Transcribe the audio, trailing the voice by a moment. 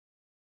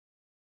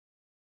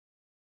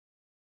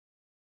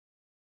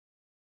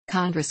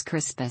Chondrus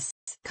crispus.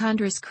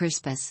 Chondrus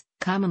crispus,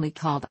 commonly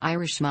called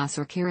Irish moss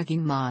or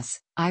carrageen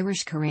moss,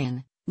 Irish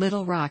carrageen,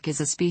 little rock,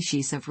 is a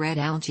species of red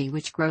algae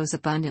which grows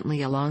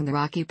abundantly along the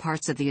rocky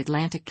parts of the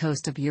Atlantic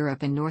coast of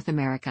Europe and North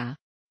America.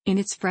 In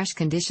its fresh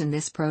condition,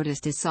 this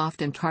protist is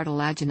soft and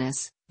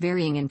cartilaginous,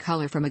 varying in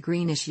color from a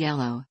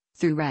greenish-yellow,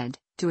 through red,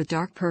 to a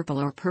dark purple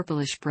or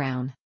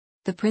purplish-brown.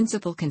 The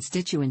principal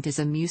constituent is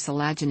a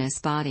mucilaginous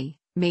body,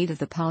 made of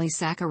the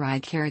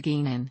polysaccharide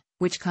carrageenan,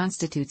 which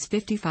constitutes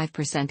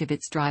 55% of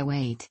its dry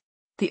weight.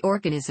 The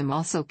organism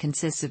also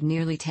consists of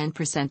nearly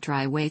 10%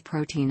 dry weight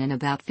protein and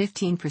about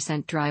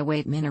 15% dry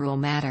weight mineral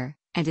matter,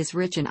 and is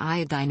rich in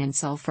iodine and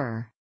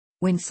sulfur.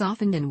 When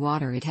softened in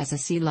water, it has a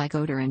sea-like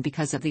odor, and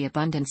because of the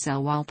abundant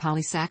cell wall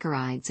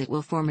polysaccharides, it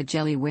will form a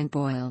jelly when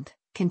boiled,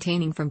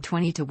 containing from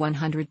 20 to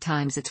 100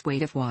 times its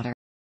weight of water.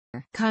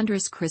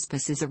 Chondrus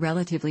crispus is a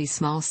relatively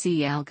small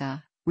sea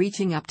alga,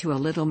 reaching up to a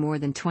little more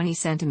than 20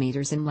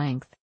 centimeters in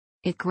length.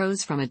 It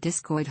grows from a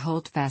discoid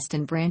holdfast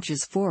and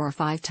branches 4 or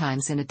 5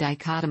 times in a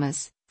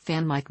dichotomous,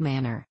 fan-like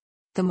manner.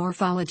 The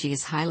morphology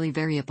is highly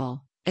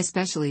variable,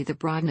 especially the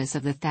broadness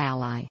of the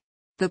thalli.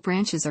 The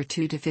branches are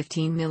 2 to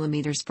 15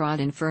 millimeters broad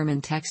and firm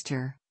in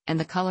texture, and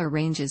the color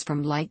ranges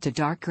from light to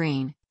dark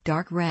green,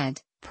 dark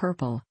red,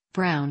 purple,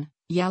 brown,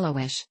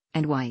 yellowish,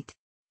 and white.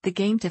 The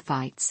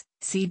gametophytes,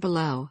 see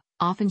below,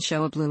 often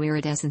show a blue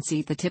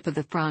iridescency. The tip of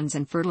the fronds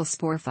and fertile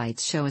sporophytes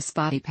show a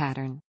spotty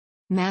pattern.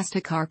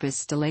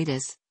 Mastocarpus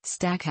stellatus,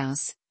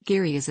 Stackhouse,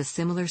 Geary, is a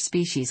similar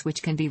species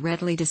which can be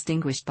readily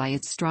distinguished by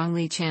its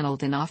strongly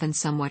channeled and often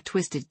somewhat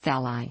twisted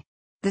thalli.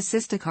 The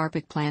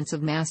cystocarpic plants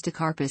of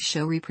Mastocarpus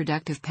show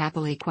reproductive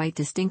papillae quite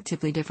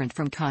distinctively different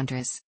from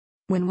Chondrus.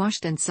 When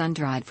washed and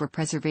sun-dried for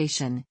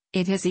preservation,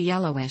 it has a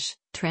yellowish,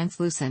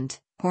 translucent,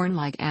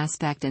 horn-like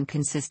aspect and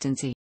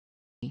consistency.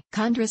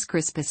 Chondrus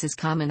crispus is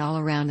common all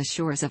around the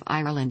shores of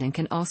Ireland and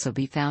can also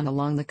be found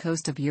along the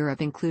coast of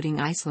Europe, including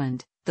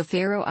Iceland, the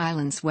Faroe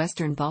Islands,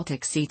 western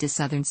Baltic Sea to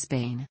southern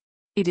Spain.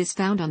 It is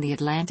found on the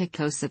Atlantic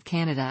coasts of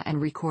Canada and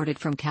recorded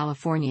from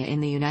California in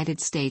the United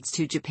States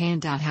to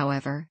Japan.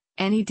 However,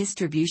 any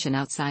distribution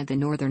outside the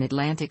northern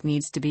Atlantic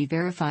needs to be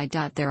verified.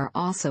 There are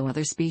also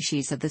other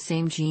species of the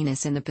same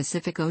genus in the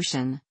Pacific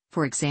Ocean,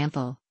 for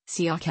example,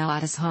 C.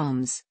 oculatus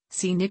holmes,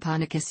 C.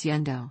 nipponicus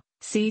yundo,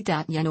 C.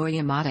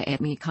 Yanoyamata et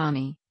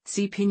mikami,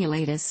 C.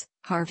 pinnulatus,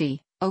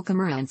 Harvey,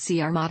 Okamura, and C.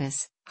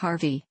 armatus,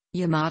 Harvey,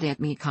 Yamada et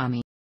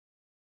mikami.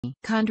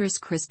 Chondrus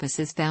crispus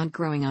is found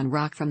growing on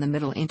rock from the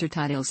middle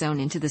intertidal zone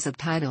into the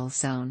subtidal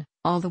zone,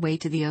 all the way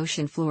to the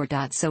ocean floor.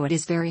 So it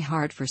is very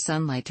hard for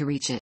sunlight to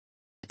reach it.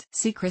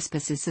 C.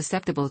 crispus is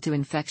susceptible to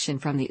infection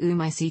from the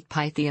oomycete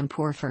Pythium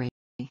porphyry.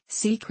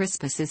 C.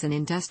 crispus is an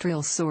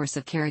industrial source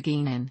of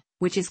carrageenan,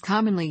 which is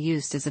commonly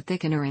used as a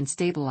thickener and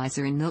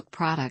stabilizer in milk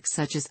products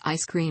such as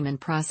ice cream and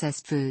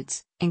processed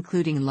foods,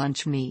 including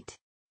lunch meat.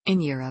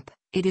 In Europe,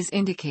 it is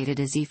indicated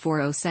as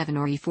E407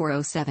 or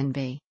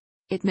E407b.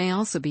 It may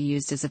also be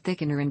used as a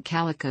thickener in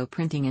calico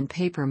printing and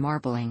paper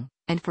marbling,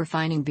 and for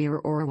fining beer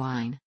or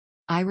wine.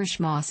 Irish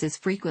moss is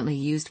frequently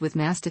used with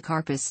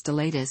Mastocarpus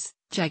stellatus,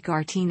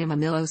 Gigartinum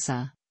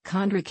amylosa,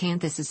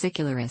 Chondrochanthus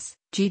acicularis,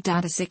 G.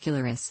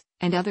 acicularis,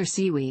 and other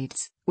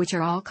seaweeds, which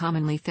are all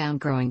commonly found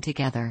growing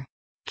together.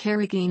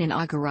 Carrageen and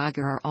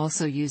agar-agar are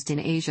also used in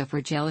Asia for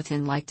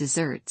gelatin-like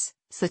desserts,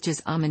 such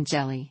as almond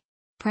jelly.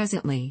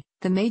 Presently,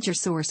 the major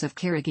source of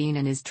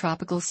carrageenan is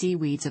tropical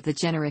seaweeds of the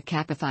genera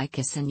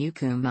Capophycus and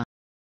Eucuma.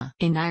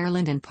 In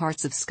Ireland and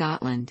parts of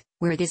Scotland,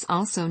 where it is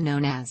also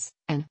known as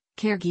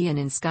carrageen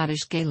in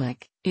Scottish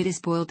Gaelic, it is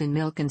boiled in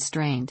milk and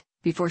strained,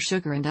 before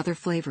sugar and other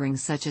flavorings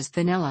such as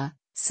vanilla,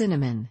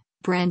 cinnamon,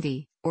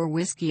 brandy, or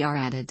whiskey are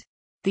added.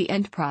 The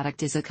end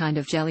product is a kind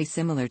of jelly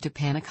similar to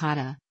panna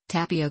cotta,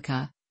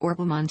 tapioca, or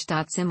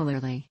blancmange.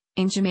 Similarly,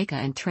 in Jamaica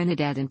and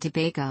Trinidad and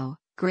Tobago,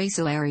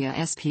 Gracilaria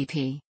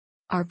spp.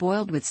 Are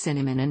boiled with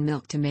cinnamon and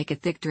milk to make a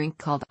thick drink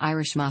called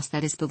Irish moss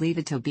that is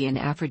believed to be an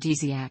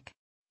aphrodisiac.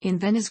 In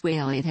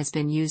Venezuela, it has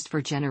been used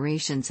for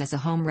generations as a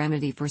home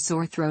remedy for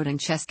sore throat and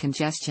chest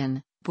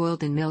congestion,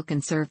 boiled in milk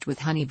and served with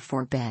honey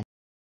before bed.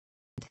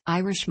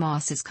 Irish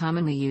moss is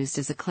commonly used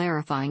as a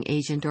clarifying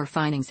agent or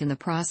finings in the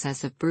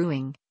process of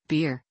brewing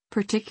beer,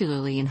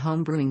 particularly in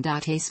home brewing.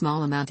 A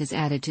small amount is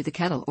added to the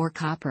kettle or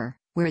copper,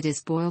 where it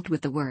is boiled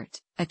with the wort,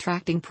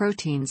 attracting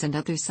proteins and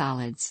other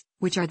solids,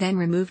 which are then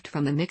removed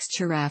from the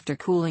mixture after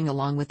cooling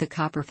along with the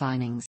copper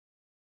finings.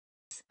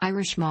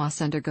 Irish moss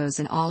undergoes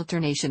an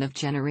alternation of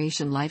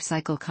generation life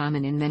cycle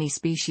common in many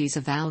species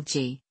of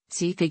algae,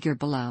 see figure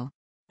below.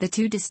 The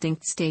two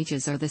distinct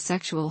stages are the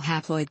sexual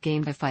haploid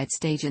gametophyte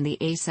stage and the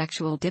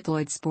asexual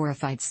diploid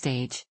sporophyte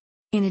stage.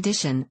 In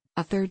addition,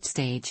 a third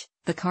stage,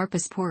 the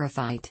carpus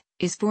sporophyte,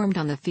 is formed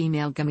on the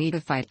female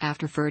gametophyte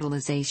after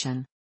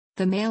fertilization.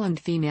 The male and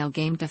female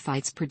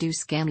gametophytes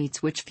produce gametes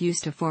which fuse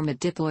to form a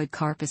diploid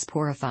carpus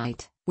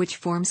sporophyte, which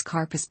forms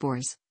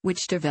carpospores,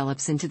 which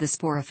develops into the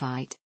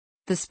sporophyte.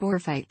 The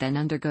sporophyte then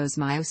undergoes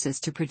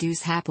meiosis to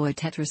produce haploid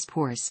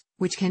tetraspores,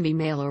 which can be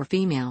male or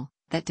female,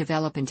 that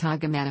develop into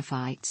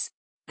gametophytes.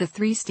 The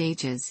three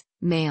stages,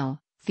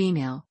 male,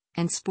 female,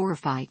 and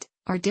sporophyte,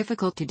 are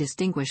difficult to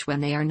distinguish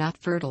when they are not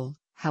fertile.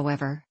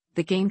 However,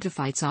 the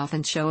gametophytes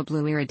often show a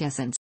blue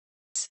iridescence.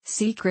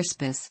 C.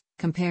 crispus,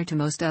 compared to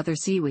most other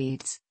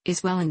seaweeds,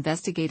 is well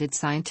investigated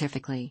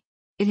scientifically.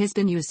 It has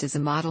been used as a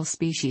model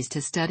species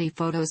to study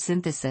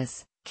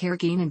photosynthesis,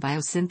 carrageenan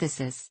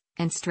biosynthesis,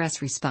 and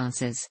stress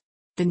responses.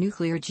 The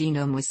nuclear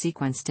genome was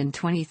sequenced in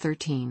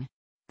 2013.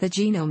 The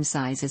genome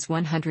size is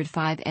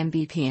 105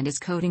 mbp and is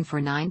coding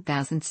for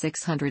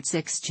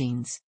 9,606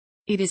 genes.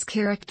 It is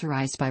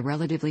characterized by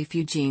relatively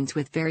few genes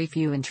with very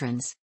few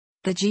introns.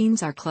 The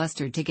genes are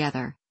clustered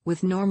together,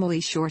 with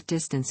normally short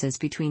distances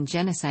between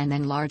genus and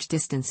then large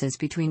distances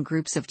between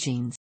groups of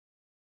genes.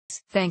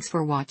 Thanks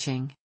for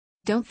watching.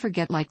 Don't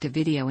forget to like the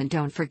video and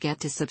don't forget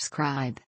to subscribe.